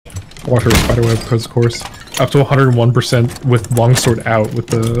Walk through a spiderweb because of course. Up to 101% with longsword out with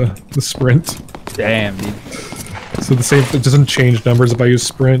the sprint. Damn, dude. So the same, it doesn't change numbers if I use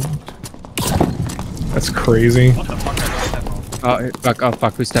sprint. That's crazy. What the fuck did I step on? Oh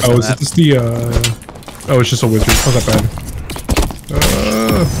fuck, who stepped on Is that? this the oh, it's just a wizard. It's not that bad.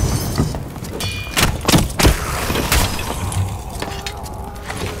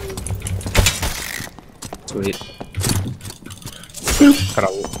 Sweet.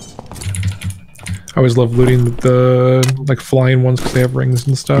 I always love looting the like flying ones because they have rings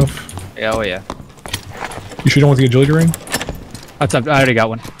and stuff. Yeah, oh yeah. You sure you don't want the agility ring? That's up. I already got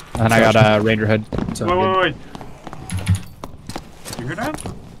one. And I got a ranger hood. So Wait. You hear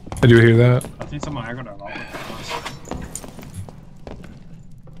that? I do hear that. I think someone aggroed that rock.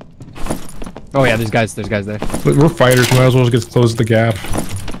 Oh yeah, there's guys there. But we're fighters. Might as well just close the gap.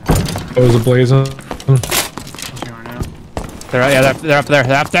 Close the blazing. What's going on now? They're up there.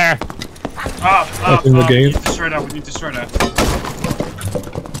 They're up there. Up in the gate. We need to destroy that. We need to destroy that. Go.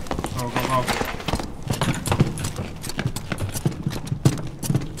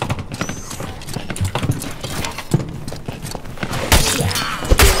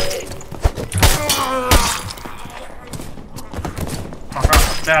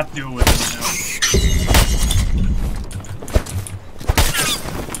 That deal with it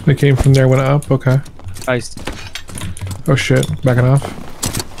now. They came from there, went up. Okay. Nice. Oh shit, backing off.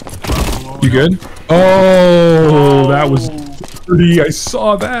 You good? Oh, that was pretty. I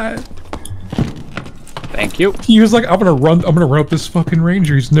saw that. Thank you. He was like, I'm gonna run up this fucking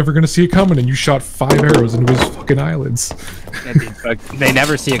ranger. He's never gonna see it coming, and you shot 5 arrows into his fucking eyelids. Yeah, dude, but they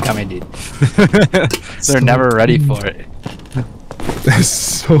never see it coming, dude. They're never ready for it. That's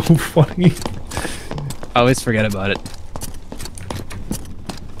so funny. I always forget about it.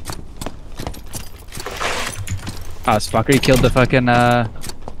 Oh, this fucker, killed the fucking,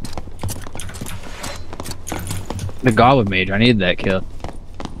 the Goblin Mage. I need that kill.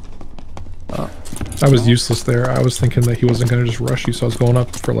 Oh. I was useless there. I was thinking that he wasn't gonna just rush you, so I was going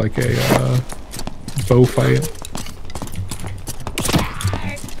up for like a, bow fight.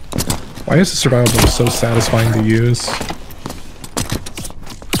 Why is the survival mode so satisfying to use?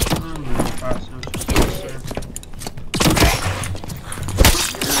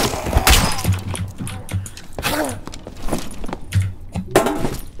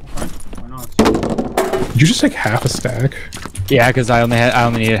 Did you just take half a stack? Yeah, because I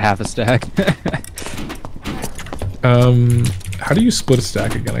only needed half a stack. How do you split a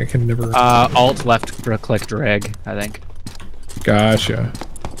stack again? I can never. Alt left click drag, I think. Gotcha.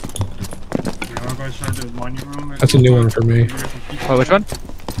 Room? That's a new one for me. Oh, which one?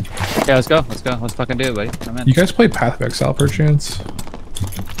 Yeah, let's go. Let's fucking do it, buddy. I'm in. You guys play Path of Exile perchance?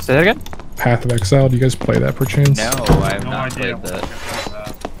 Say that again? Path of Exile, do you guys play that perchance? No, I have not played that.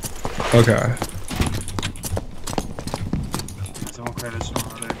 Okay.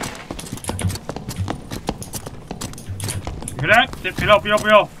 You hear that?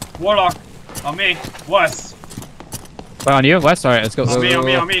 Below. Warlock. On me. West. Oh, on you? West? Alright, let's go. On me.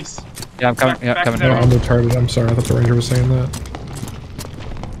 Yeah, I'm coming. Back Coming. there. No, I'm retarded. I'm sorry. I thought the ranger was saying that.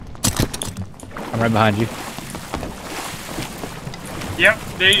 I'm right behind you. Yep,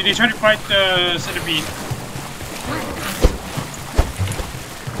 they try to fight the centipede.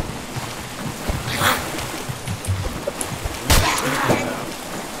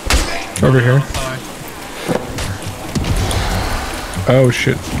 Over here. Oh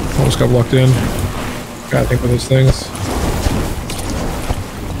shit. Almost got blocked in. Gotta think with those things.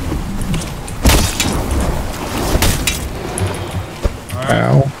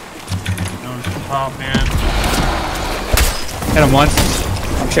 Ow. Top, man. Hit him once.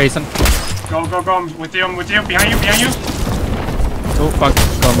 I'm chasing. Go. I'm with you. Behind you. Oh, fuck.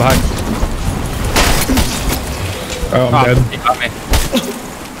 Going behind. Oh, I'm dead. He got me.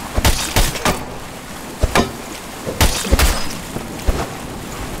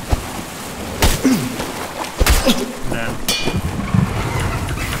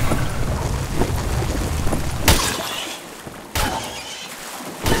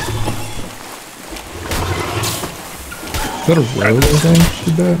 Is that a rogue or something?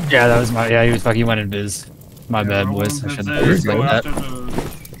 Did that? Yeah, that was my. Yeah, he was fucking went in biz. My bad, boys. I shouldn't have Go like that. after the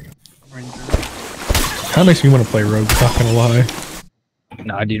ranger. Kinda makes me want to play rogue, not gonna lie.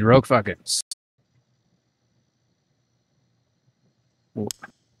 Nah, dude, rogue fucking.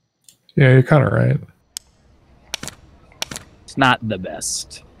 Yeah, you're kinda right. It's not the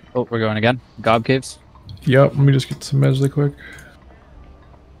best. Oh, we're going again. Gob caves. Yep, let me just get some meds really quick.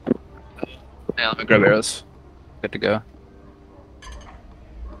 Yeah, let me grab arrows. Good to go.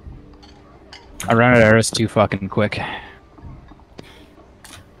 I ran out of arrows too fucking quick.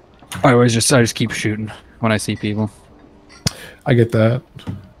 I just keep shooting when I see people. I get that.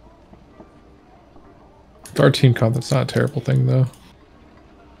 It's our team comp. That's not a terrible thing, though.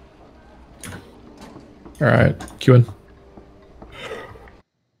 All right, queuing.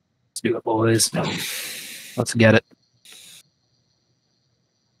 Let's do it, boys. Let's get it.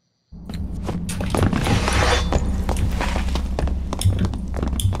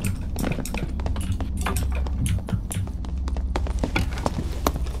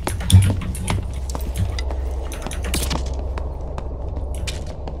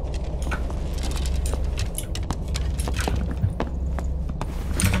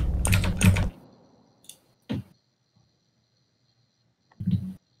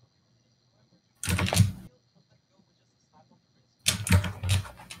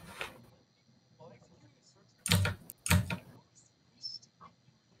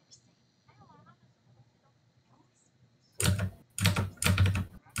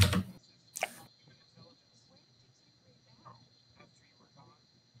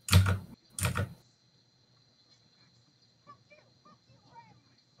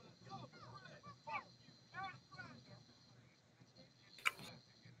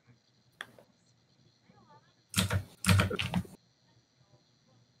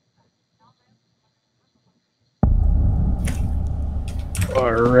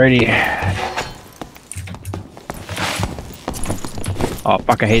 Alrighty. Oh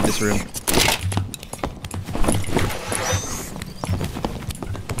fuck! I hate this room.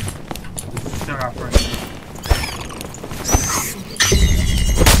 Still got first.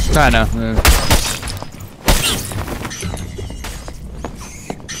 I know.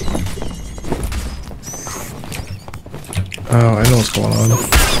 Oh, I know what's going on.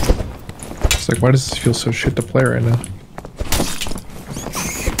 It's like, why does this feel so shit to play right now?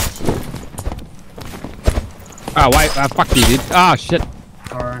 Oh, why? Fuck you, dude. Ah, shit.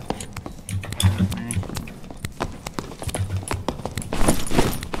 Sorry.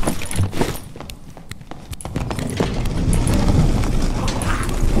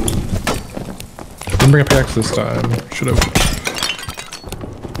 Didn't bring a pickaxe this time. Should have.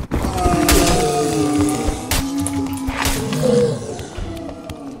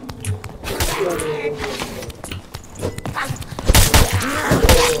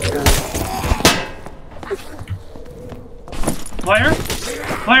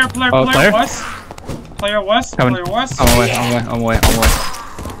 Player west. Player west. Coming. Player west. I'm away.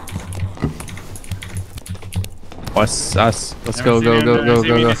 What's us? Let's go.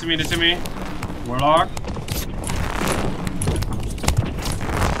 This is me. Warlock.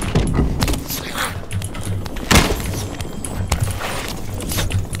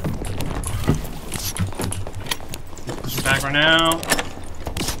 Push back right now.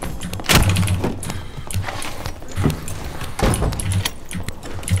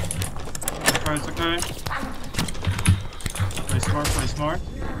 It's okay. Play smart.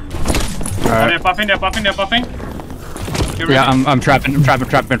 Alright. They're buffing. Get ready. Yeah, I'm trapping. Watch out.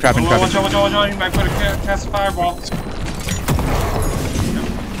 You might put a cast a fireball.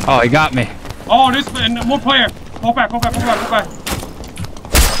 Oh, he got me. Oh, this one player. Pull back. I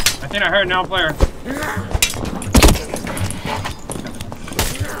think I heard now player.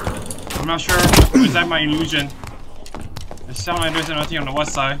 I'm not sure. Is that my illusion? It sounds like there's nothing on the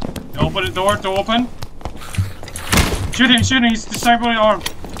west side. Open the door open. Shoot him, he's disabling arm.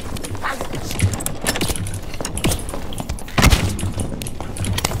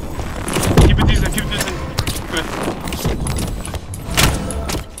 Keep it decent. Good.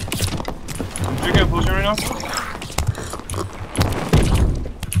 You're good, potion right now?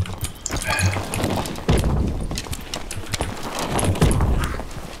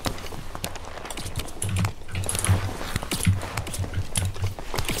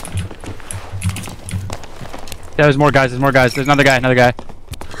 Yeah, there's more guys. There's another guy.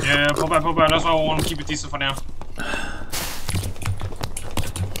 Yeah, pull back. That's why I want to keep it decent for now.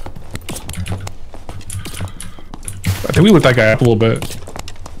 I think we lit that guy up a little bit.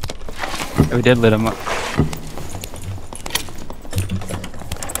 Yeah, we did lit him up.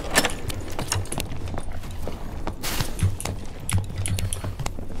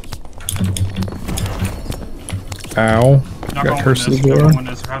 Ow. Got cursed to the door.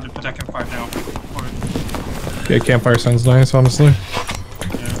 How to protect him 5 now. Yeah, campfire sounds nice, honestly. Yeah,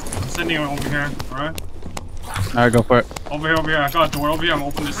 I'm sending him over here, alright? Alright, go for it. Over here. I got a door over here. I'm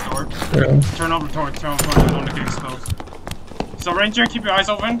opening this door. Yeah. Turn over the torch. I don't want to get exposed. So, Ranger, keep your eyes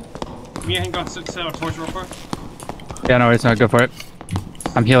open. Me and him gonna set a torch real quick. Yeah, no, it's not. Go for it.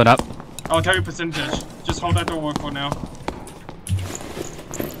 I'm healing up. I'll tell you percentage. Just hold that door for now.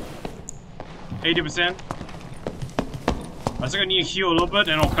 80%. I think I need to heal a little bit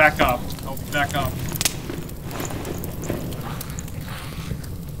and I'll back up. I'll back up.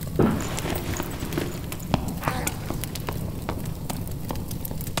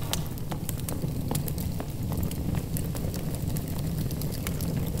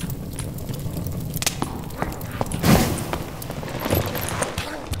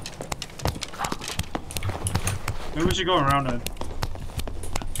 Maybe we should go around it.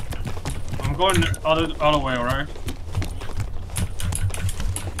 I'm going other way, alright?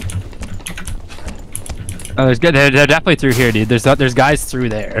 Oh, there's good. They're definitely through here, dude. There's guys through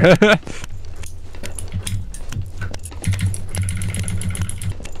there.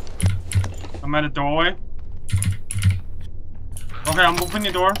 I'm at a doorway. Okay, I'm opening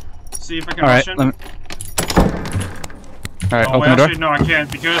the door. See if I can Alright, rush in. Alright, Oh, open wait, the door. actually, no, I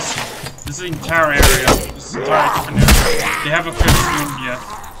can't because this is the entire area. This is the entire open area. They haven't cleared this room yet.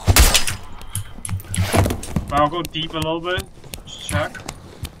 But I'll go deep a little bit. Just check.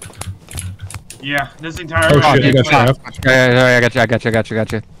 Yeah, this entire Oh area. shit, you got Yeah, trapped. I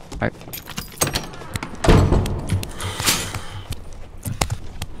got you. Alright.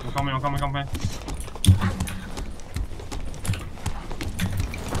 I'm coming.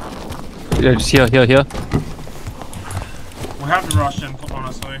 Yeah, just heal. We have to rush in,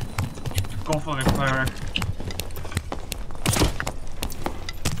 honestly. Go for the cleric.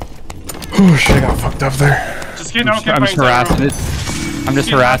 Oh shit, I got fucked up there. Just get down, I'm just harassing it. I'm just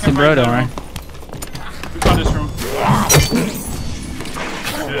harassing, bro. Don't worry. We got this room.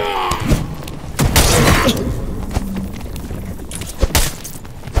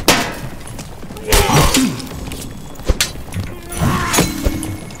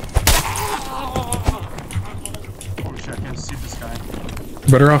 Oh shit, I can't see this guy.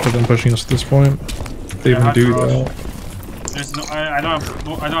 Better off with them pushing us at this point. They Yeah, I even have do to rush. that. There's no, I don't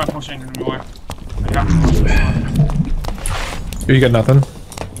have pushing anymore. I have to rush this one. You got nothing?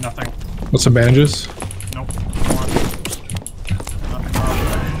 Nothing. What's some bandages? Nope. Nothing. I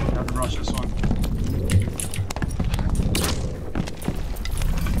have to rush this one.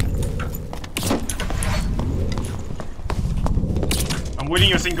 I'm waiting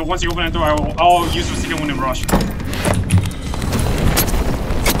your single. Once you open the door, I'll use your single when you rush.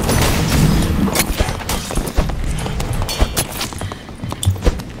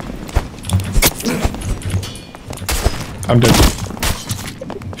 I'm dead.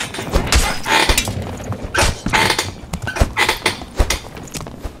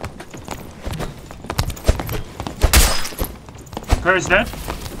 Where is that?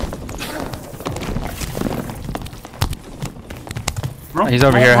 Bro, He's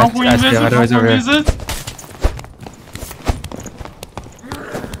over here. Bro, I see him. I know he's over here. is it?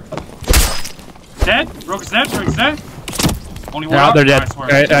 Dead? Rogue's dead? Rogue's dead? Only one Yeah, out? they're dead. I swear.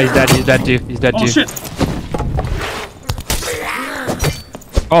 He's dead too. He's dead Oh too. shit!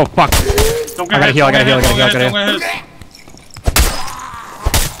 Oh fuck. Don't I get gotta hit, heal, I don't gotta get heal, hit, I don't gotta get hit.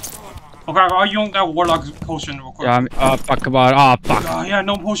 Okay, I'll use that warlock potion real quick. Yeah, oh fuck, come on. Oh fuck. Oh yeah,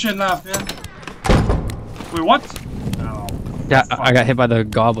 no potion left, man. Wait, what? No. Yeah, I got hit by the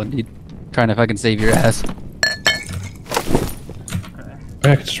goblin, dude. Trying to fucking save your ass. Okay.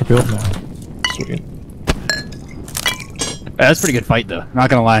 Yeah, I can just rebuild now. Sweet. Yeah, that's a pretty good fight though. Not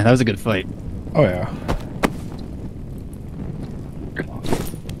gonna lie, that was a good fight. Oh yeah.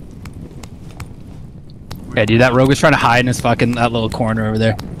 Yeah, dude, that rogue was trying to hide in his fucking that little corner over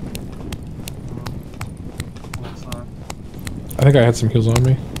there. That's not- I think I had some kills on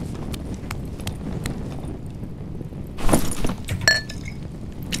me.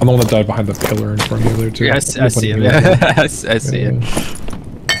 I'm the one that died behind the pillar in front of you there too. Yeah, I see him. Yeah, I see it.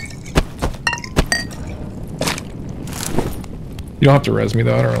 You don't have to res me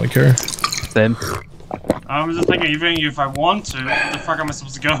though, I don't really care. Same. I'm just thinking, even if I want to, where the fuck am I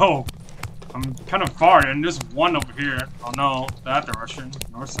supposed to go? I'm kind of far, and there's one over here. Oh no, that direction,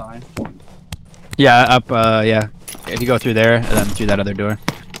 north side. Yeah, up, yeah. If you go through there, and then through that other door.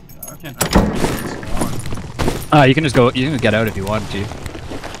 I can't this one. You can just go, you can just get out if you want to.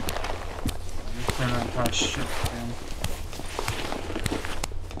 Clear that entire shit again.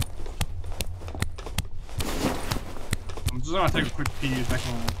 I'm just gonna take a quick pee if I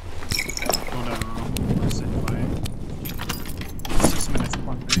can go down the room. Say bye. 6 minutes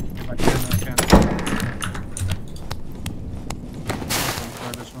point B. If I can, I can.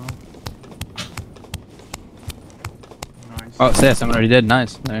 Clear this room. Nice. Oh, so yeah, someone already did.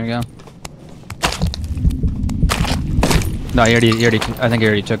 Nice. There you go. No, he already, I think he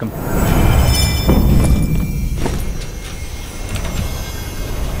already took him.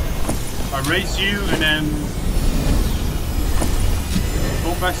 I raise you and then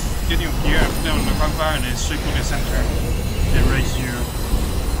go back, get your gear, put it on the gunfire, and then straight to the center. Erase you.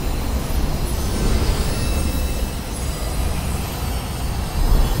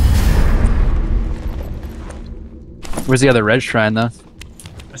 Where's the other red shrine though?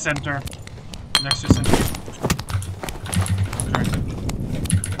 The center. Next to center.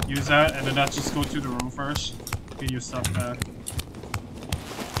 Use that, and then that just go to the room first. Get your stuff back.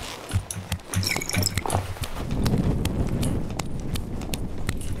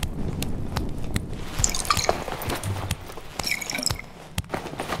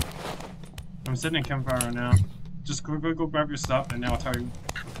 I'm sitting in campfire right now. Just go grab your stuff, and then I'll tell you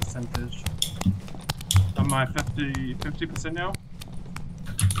the percentage. I'm at 50% now.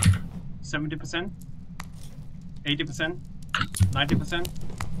 70%. 80%. 90%.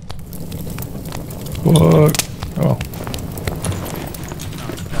 What? Oh. No,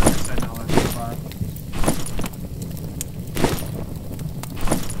 it's 10% now, like 5.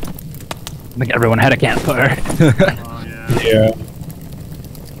 I think everyone had a campfire. Oh yeah. Yeah.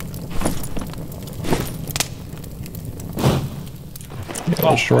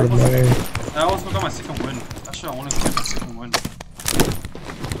 Oh, Short of my. I almost got my second win. Actually, I wanted to get my second win.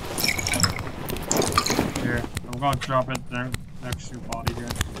 Here, I'm gonna drop it there next to your body here.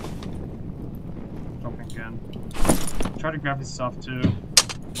 Dropping again. Try to grab his stuff too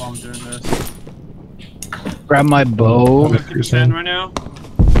while I'm doing this. Grab my bow. 50% right now.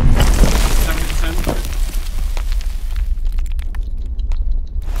 70%.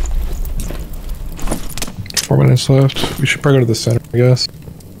 4 minutes left. We should probably go to the center, I guess.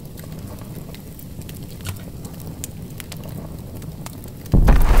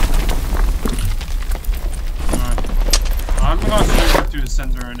 Alright. I'm gonna go to the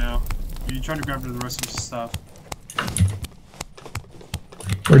center right now. You try to grab the rest of the stuff.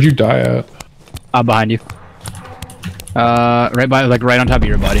 Where'd you die at? Behind you. Right by, like, right on top of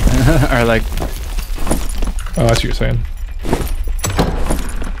your body. Or like... Oh, that's what you're saying.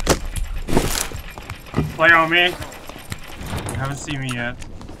 Play on me. You haven't seen me yet.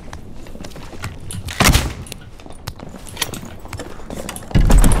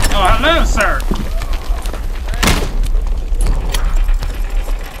 Oh, hello, sir.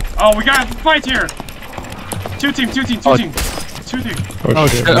 Oh, we got a fight here. Two team. Oh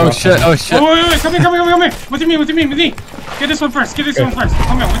shit, oh shit, oh shit. Oh, wait, come here. With me. Get this one first. One first.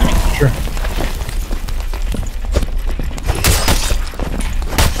 Come here, with me. Sure.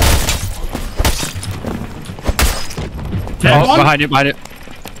 Dead one. Behind you. Alright.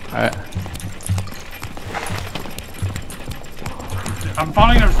 I'm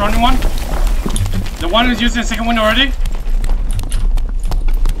following the front one. The one who's using the second window already.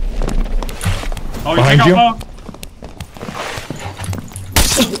 Oh, you Behind take you? out both.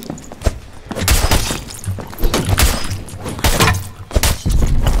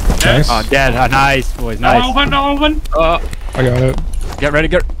 Nice. Oh, dead. Nice, boys, nice. No open. I got it. Get ready,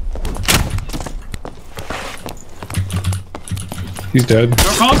 get... He's dead. Go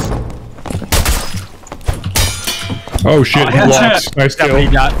close. Oh shit, he Oh, walks. shit. Nice But he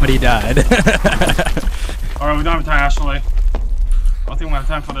kill. died. Alright, we don't have time, actually. I don't think we have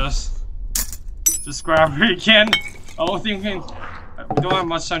time for this. Just grab where you can. I don't think we can. We don't have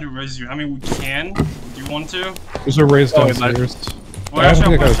much time to raise you. I mean, we can. Do you want to? There's a raise Oh, downstairs. Well, I don't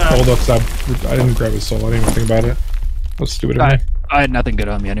actually, think I was I'll pulled up because I didn't grab his soul. I didn't even think about it. That's stupid of me. I had nothing good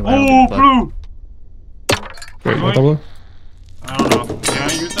on me anyway. Oh, blue! Wait, you want the blue? I don't know. Can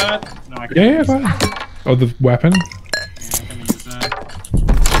I use that? No, I can't. Yeah, use fine. that. Oh, the weapon? Yeah, I can use that.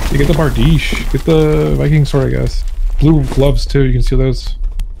 You get the Bardiche. Get the Viking sword, I guess. Blue gloves, too. You can see those.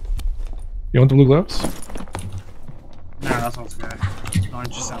 You want the blue gloves? Nah, that sounds good. No,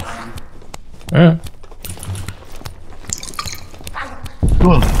 just that one. Yeah.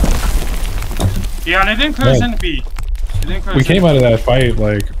 Yeah, they didn't clear Yeah. Centipede. We came out of that fight,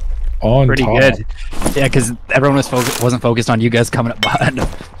 like, on Pretty top. good. Yeah, because everyone wasn't focused on you guys coming up behind them.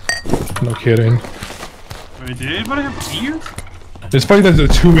 No kidding. Wait, did anybody have tears? It's funny that the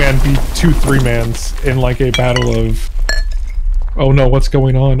 2-man beat 2 3-mans in, like, a battle of... Oh no, what's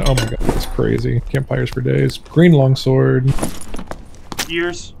going on? Oh my god, that's crazy. Campfires for days. Green longsword.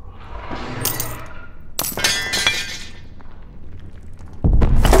 Tears.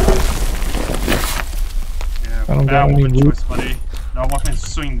 Yeah, I don't bad got any weapon loot. choice, buddy. That weapon's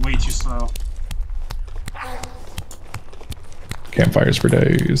swinging way too slow. Campfires for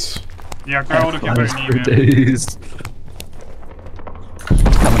days. Yeah, grab all the campfire you need, man. Days.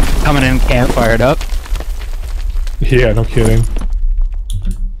 Coming in campfired up. Yeah, no kidding.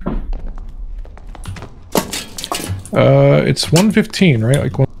 It's 1:15, right?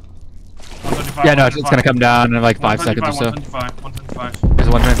 Like 125, Yeah, no, it's gonna come down in like 5 seconds or so. 125. Is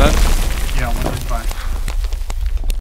it 125?